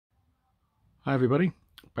Hi everybody,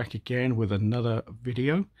 back again with another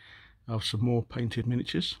video of some more painted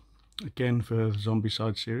miniatures, again for the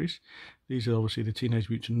Zombicide series. These are obviously the Teenage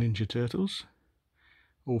Mutant Ninja Turtles,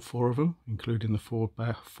 all four of them, including the four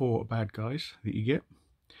bad guys that you get.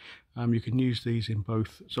 You can use these in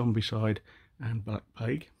both Zombicide and Black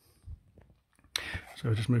Plague. So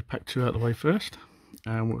I'll just move pack 2 out of the way first,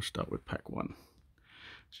 and we'll start with pack 1.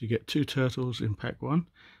 So you get 2 turtles in pack 1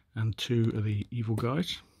 and 2 of the evil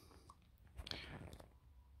guys.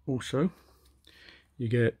 Also, you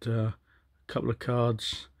get a couple of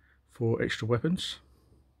cards for extra weapons.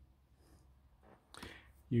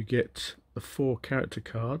 You get the 4 character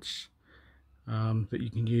cards that you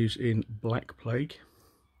can use in Black Plague,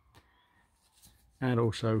 and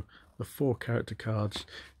also the 4 character cards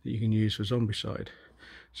that you can use for Zombicide.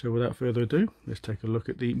 So without further ado, let's take a look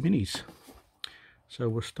at the minis. So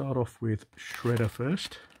we'll start off with Shredder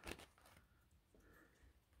first.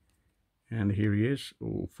 And here he is,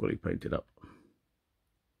 all fully painted up.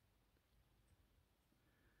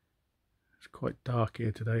 It's quite dark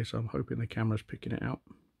here today, so I'm hoping the camera's picking it out.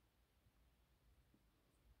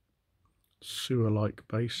 Sewer-like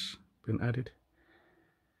base been added.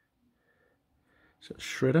 So it's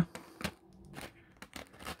Shredder.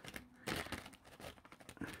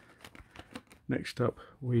 Next up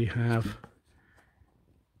we have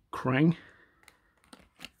Krang.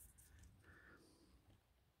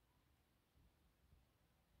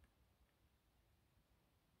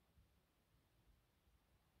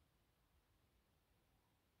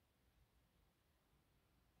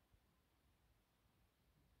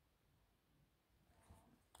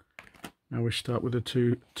 Now we start with the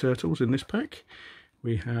 2 turtles in this pack.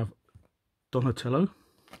 We have Donatello.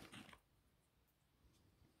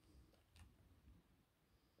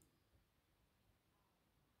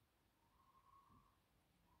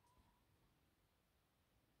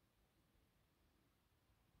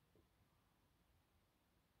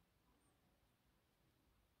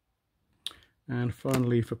 And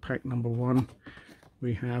finally for pack number 1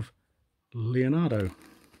 we have Leonardo.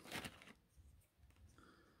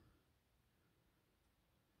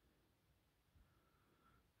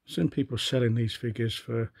 Some people are selling these figures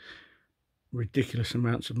for ridiculous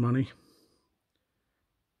amounts of money.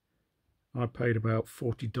 I paid about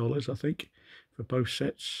 $40 I think for both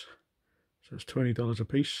sets, so it's $20 a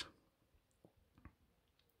piece.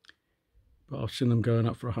 But I've seen them going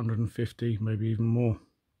up for $150, maybe even more.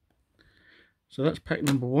 So that's pack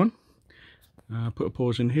number 1. Put a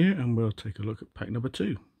pause in here and we'll take a look at pack number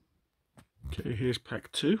 2. Okay, here's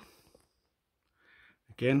pack 2.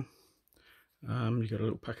 Again, you got a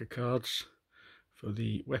little pack of cards for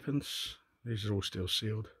the weapons. These are all still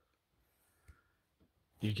sealed.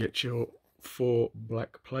 You get your 4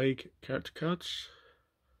 Black Plague character cards.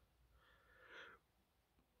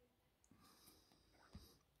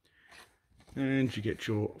 And you get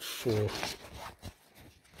your 4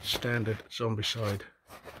 standard Zombicide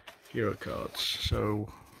hero cards. So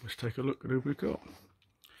let's take a look at who we've got.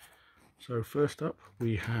 So first up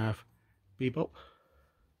we have Bebop.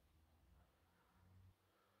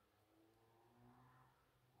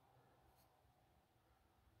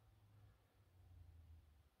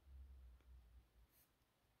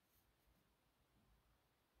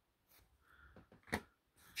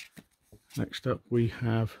 Next up we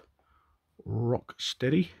have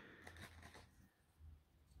Rocksteady.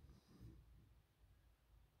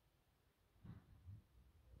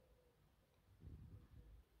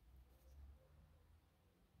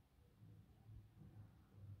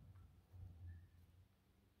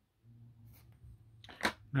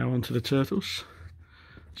 Now on to the turtles.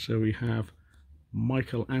 So we have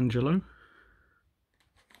Michelangelo.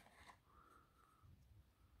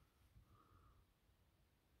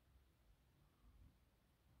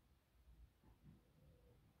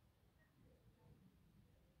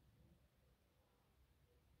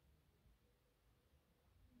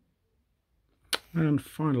 And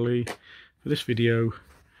finally, for this video,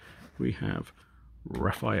 we have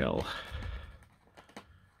Raphael.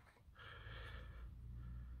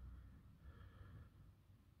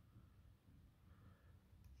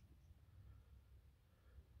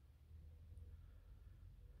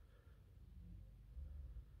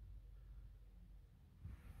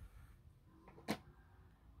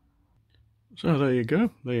 So there you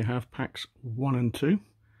go, there you have packs 1 and 2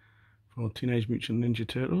 for Teenage Mutant Ninja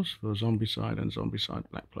Turtles for Zombicide and Zombicide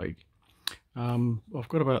Black Plague. I've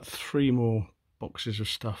got about 3 more boxes of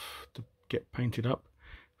stuff to get painted up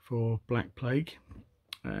for Black Plague,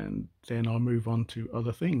 and then I'll move on to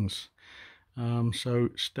other things. So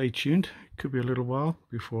stay tuned, it could be a little while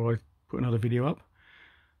before I put another video up,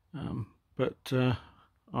 but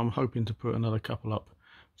I'm hoping to put another couple up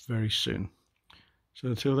very soon. So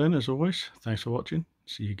until then, as always, thanks for watching.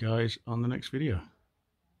 See you guys on the next video.